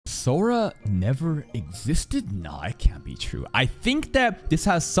Sora never existed? No, it can't be true. I think that this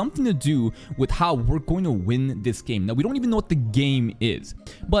has something to do with how we're going to win this game. Now, we don't even know what the game is,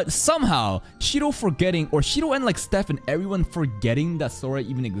 but somehow Shiro forgetting, or Shiro and like Steph and everyone forgetting that Sora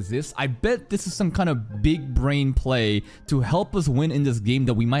even exists. I bet this is some kind of big brain play to help us win in this game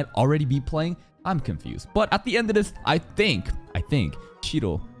that we might already be playing. I'm confused, but at the end of this, I think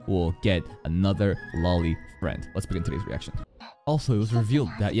Shiro will get another lolly friend. Let's begin today's reaction. Also, it was revealed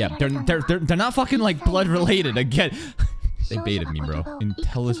that they're not fucking like blood related again. They baited me, bro.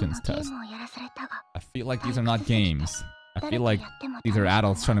 Intelligence test. I feel like these are not games. I feel like these are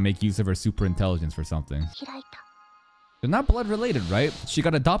adults trying to make use of her super intelligence for something. They're not blood related, right? She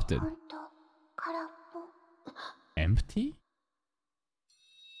got adopted. Empty?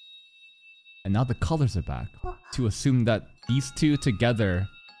 And now the colors are back. To assume that these two together,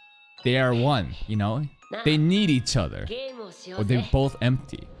 they are one, you know? They need each other. Or they're both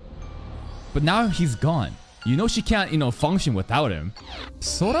empty. But now he's gone. You know she can't, function without him.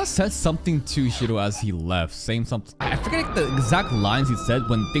 Sora said something to Shiro as he left, saying something. I forget the exact lines he said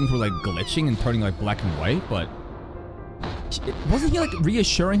when things were like glitching and turning like black and white, but wasn't he like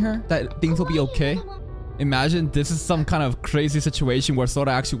reassuring her that things will be okay? Imagine this is some kind of crazy situation where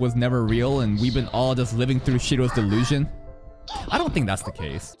Sora actually was never real and we've been all just living through Shiro's delusion. I don't think that's the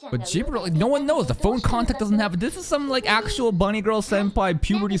case. But Jibber, like, no one knows. The phone contact doesn't have it. This is some like actual bunny girl senpai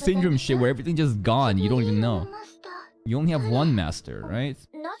puberty syndrome shit where everything just gone. You don't even know. You only have one master, right?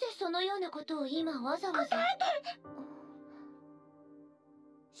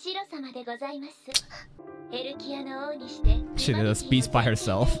 She did a speech by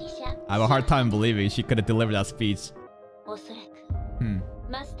herself. I have a hard time believing she could have delivered that speech.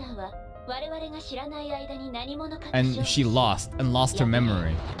 And she lost her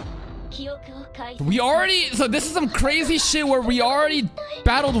memory. So this is some crazy shit where we already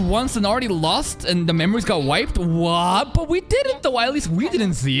battled once and already lost and the memories got wiped? What? But we did it though, at least we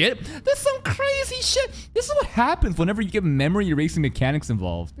didn't see it. That's some crazy shit. This is what happens whenever you get memory erasing mechanics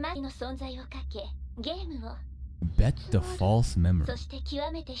involved. Bet the false memory.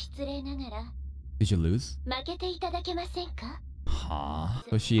 Did you lose? Huh?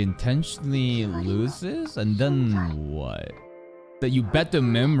 So she intentionally loses? And then what? That you bet the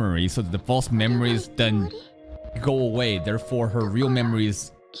memory so that the false memories then go away. Therefore, her real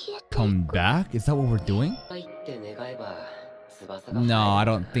memories come back? Is that what we're doing? No, I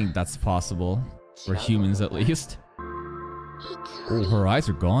don't think that's possible. For humans, at least. Oh, her eyes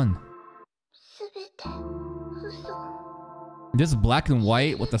are gone. This is black and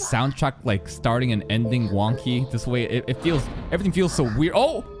white with the soundtrack like starting and ending wonky. This way, it feels, everything feels so weird.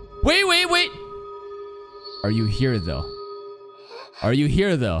 Oh, wait. Are you here though? Are you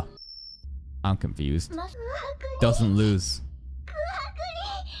here though? I'm confused. Doesn't lose.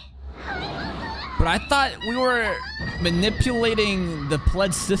 But I thought we were manipulating the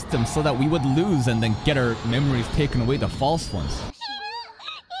pledge system so that we would lose and then get our memories taken away, the false ones.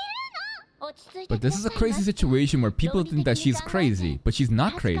 But this is a crazy situation where people think that she's crazy, but she's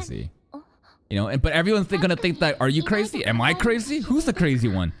not crazy. But everyone's gonna think that, are you crazy? Am I crazy? Who's the crazy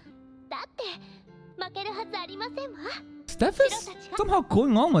one? Steph is somehow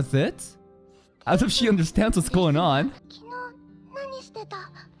going on with it. As if she understands what's going on.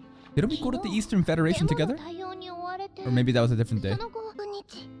 Didn't we go to the Eastern Federation together? Or maybe that was a different day.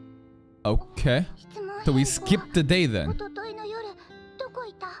 Okay. So we skipped the day then.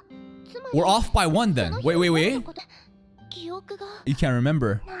 We're off by one then. Wait. You can't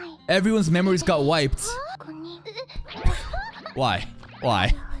remember. Everyone's memories got wiped. Why?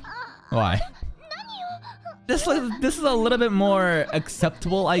 This is a little bit more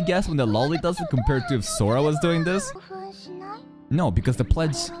acceptable, I guess, when the lolly does it compared to if Sora was doing this. No, because the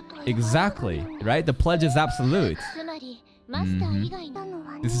pledge... Exactly, right? The pledge is absolute.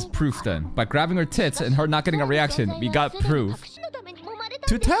 This is proof then. By grabbing her tits and her not getting a reaction, we got proof.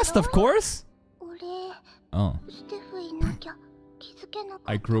 To test, of course! Oh.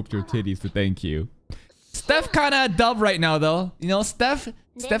 I groped your titties to thank you. Steph kinda dub right now though. Steph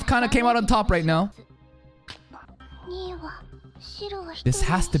kinda came out on top right now. This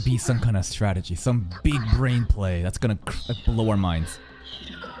has to be some kind of strategy, some big brain play that's gonna blow our minds.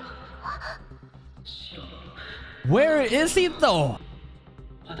 Where is he though?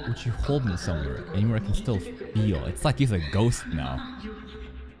 Would you hold me somewhere? Anywhere I can still feel. It's like he's a ghost now.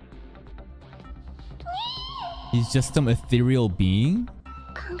 He's just some ethereal being?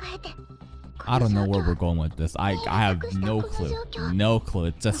 I don't know where we're going with this. I have no clue. No clue.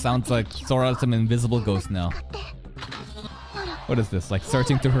 It just sounds like Sora's some invisible ghost now. What is this? Like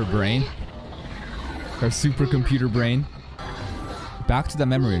searching through her brain? Her supercomputer brain? Back to the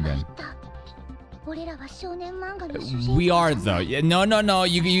memory again. We are though. Yeah, no.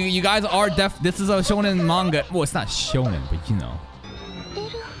 You guys are this is a shonen manga. Well, it's not shonen, but you know.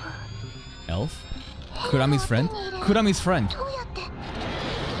 Elf? Kurami's friend? Kurami's friend.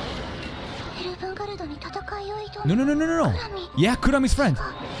 No. Yeah, Kurami's friend.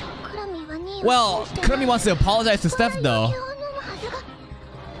 Well, Kurami wants to apologize to Steph though.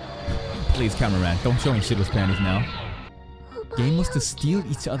 Please, cameraman, don't show me Shiro's panties now. Game was to steal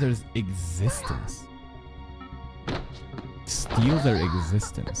each other's existence. Steal their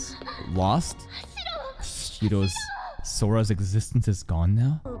existence. Lost? Sora's existence is gone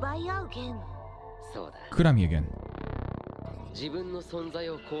now? Kurami again.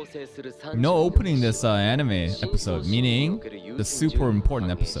 No opening this anime episode, meaning the super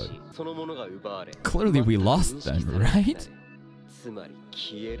important episode. Clearly we lost then, right?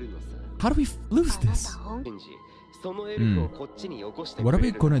 How do we lose this? What are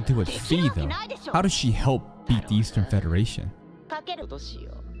we gonna do with Fee though? How does she help beat the Eastern Federation?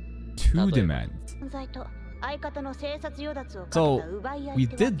 2 demands. So we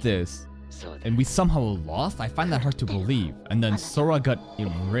did this and we somehow lost? I find that hard to believe. And then Sora got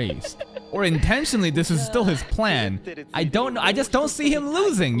erased. Or intentionally this is still his plan. I just don't see him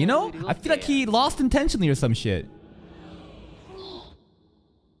losing, you know? I feel like he lost intentionally or some shit.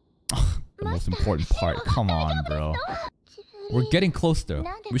 The most important part. Come on, bro. We're getting close though.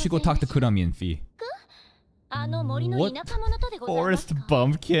 We should go talk to Kurami and Fee. What? Forest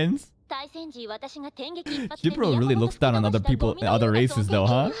bumpkins? Jibro really looks down on other people, other races though,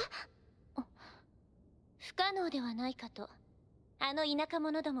 huh?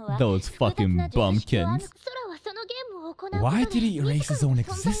 Those fucking bumpkins. Why did he erase his own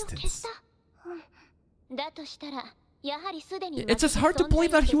existence? It's just hard to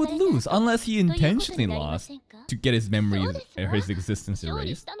believe that he would lose unless he intentionally lost to get his memories or his existence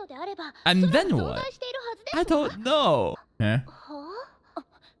erased. And then what? I don't know. Huh?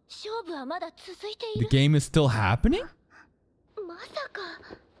 The game is still happening?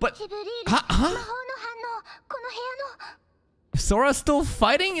 But huh? Sora's still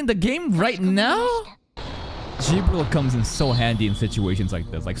fighting in the game right now? Jibril comes in so handy in situations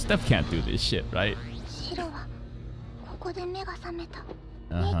like this. Like Steph can't do this shit, right?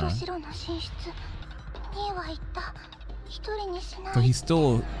 So he's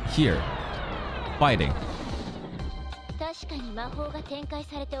still here, fighting.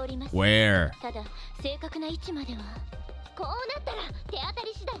 Where?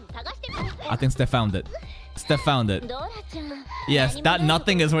 I think Steph found it. Steph found it. Yes, that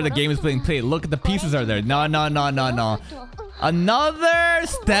nothing is where the game is being played. Look, the pieces are there. No. Another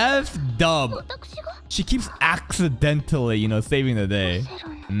Steph dub. She keeps accidentally, you know, saving the day.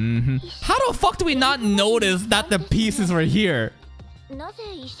 How the fuck do we not notice that the pieces were here?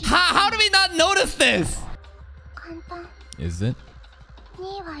 How do we not notice this? Is it?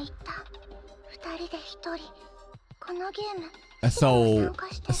 So,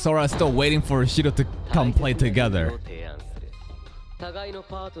 Sora is still waiting for Shiro to come play together.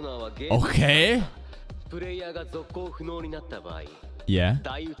 Okay. Yeah.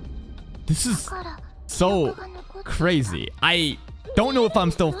 This is so crazy. I don't know if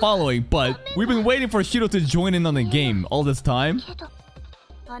I'm still following, but we've been waiting for Shiro to join in on the game all this time.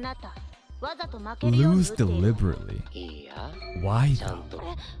 Lose deliberately. Why though?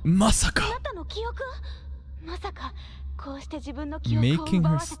 Masaka! Making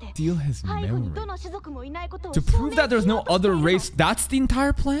her steal his memory. To prove that there's no other race, that's the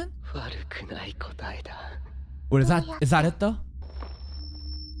entire plan? What is that it though?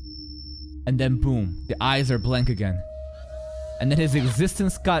 And then boom, the eyes are blank again. And then his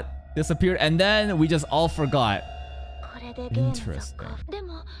existence got disappeared and then we just all forgot. Interesting.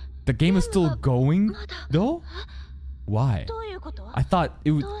 The game is still going though? Why? I thought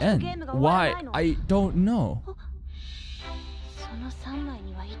it would end. Why? I don't know.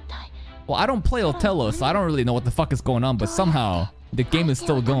 Well, I don't play Othello, so I don't really know what the fuck is going on, but somehow the game is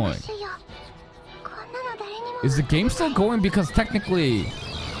still going. Is the game still going because technically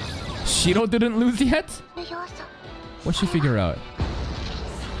Shiro didn't lose yet? What'd she figure out?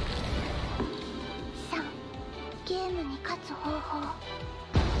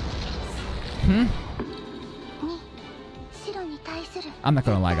 I'm not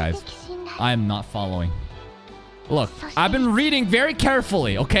gonna lie, guys. I am not following. Look, I've been reading very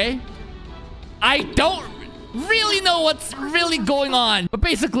carefully, okay? I don't really know what's really going on. But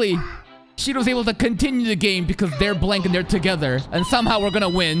basically, Shiro's able to continue the game because they're blank and they're together. And somehow we're gonna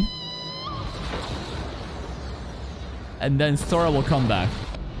win. And then Sora will come back.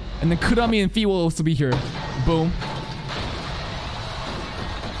 And then Kurami and Fee will also be here. Boom.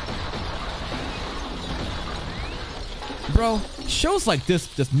 Bro, shows like this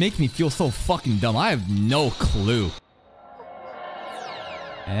just make me feel so fucking dumb. I have no clue.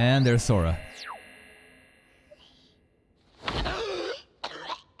 And there's Sora.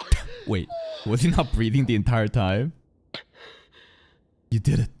 Wait, was he not breathing the entire time? You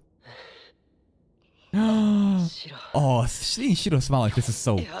did it. Oh, seeing Shiro smile like this is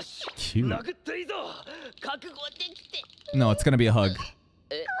so cute. No, it's gonna be a hug.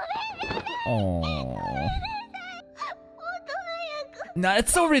 Oh. No,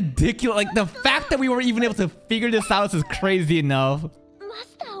 it's so ridiculous. Like, the fact that we were even able to figure this out is crazy enough.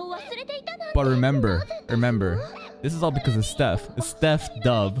 But remember, this is all because of Steph. It's Steph's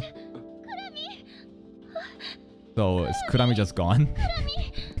dub. So, is Kurami just gone?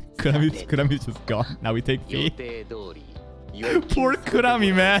 Kurami's just gone. Now we take Fee. Poor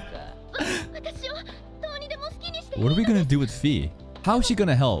Kurami, man. What are we gonna do with Fee? How is she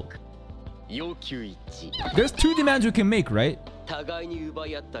gonna help? There's 2 demands you can make, right?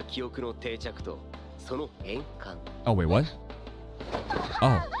 Oh, wait, what?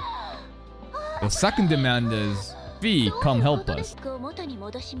 Oh. The second demand is Fee, come help us.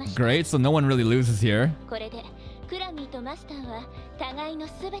 Great, so no one really loses here.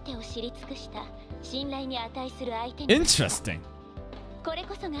 Interesting.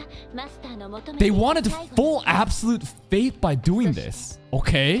 They wanted full absolute faith by doing this.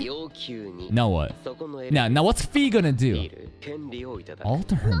 Okay. Now what? Now what's Fee gonna do?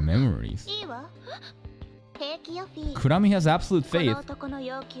 Alter her memories. Kurami has absolute faith.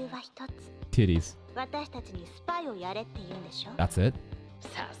 Titties. That's it?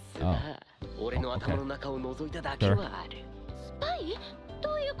 Oh. Okay. Sure.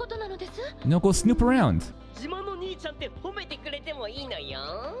 No, go snoop around.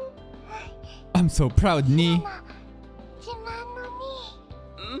 I'm so proud, Ni.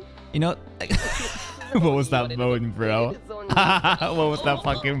 You know, what was that moan, bro? What was that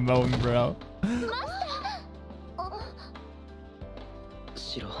fucking moan, bro?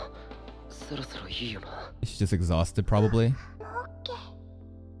 She's just exhausted, probably.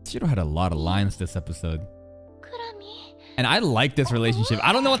 Shiro had a lot of lines this episode. And I like this relationship.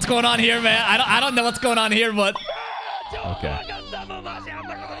 I don't know what's going on here, man. I don't know what's going on here, but... Okay.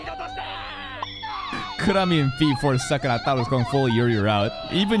 Kurami and Fee for a second, I thought it was going full Yuri route.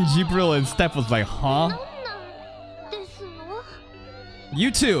 Even Jibril and Steph was like, huh?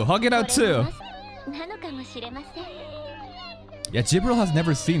 You too, hug it out too. Yeah, Jibril has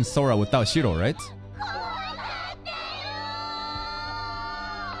never seen Sora without Shiro, right?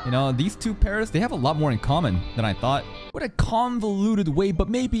 You know, these 2 pairs, they have a lot more in common than I thought. What a convoluted way, but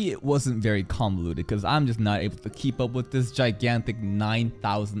maybe it wasn't very convoluted because I'm just not able to keep up with this gigantic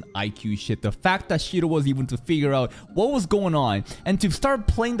 9,000 IQ shit. The fact that Shiro was able to figure out what was going on and to start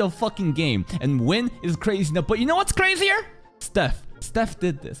playing the fucking game and win is crazy enough. But you know what's crazier? Steph. Steph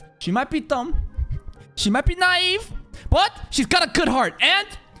did this. She might be dumb. She might be naive, but she's got a good heart. And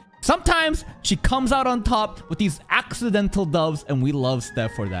sometimes she comes out on top with these accidental dubs, and we love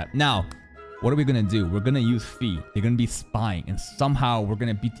Steph for that. Now, what are we gonna do? We're gonna use Fee. They're gonna be spying, and somehow we're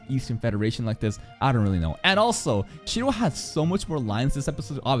gonna beat the Eastern Federation like this. I don't really know. And also, Shiro had so much more lines this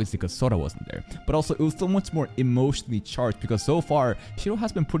episode, obviously because Sora wasn't there. But also, it was so much more emotionally charged because so far, Shiro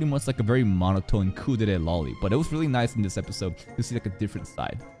has been pretty much like a very monotone kudere lolly. But it was really nice in this episode to see like a different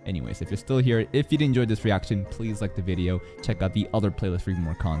side. Anyways, if you're still here, if you did enjoy this reaction, please like the video. Check out the other playlist for even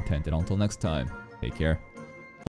more content. And until next time, take care.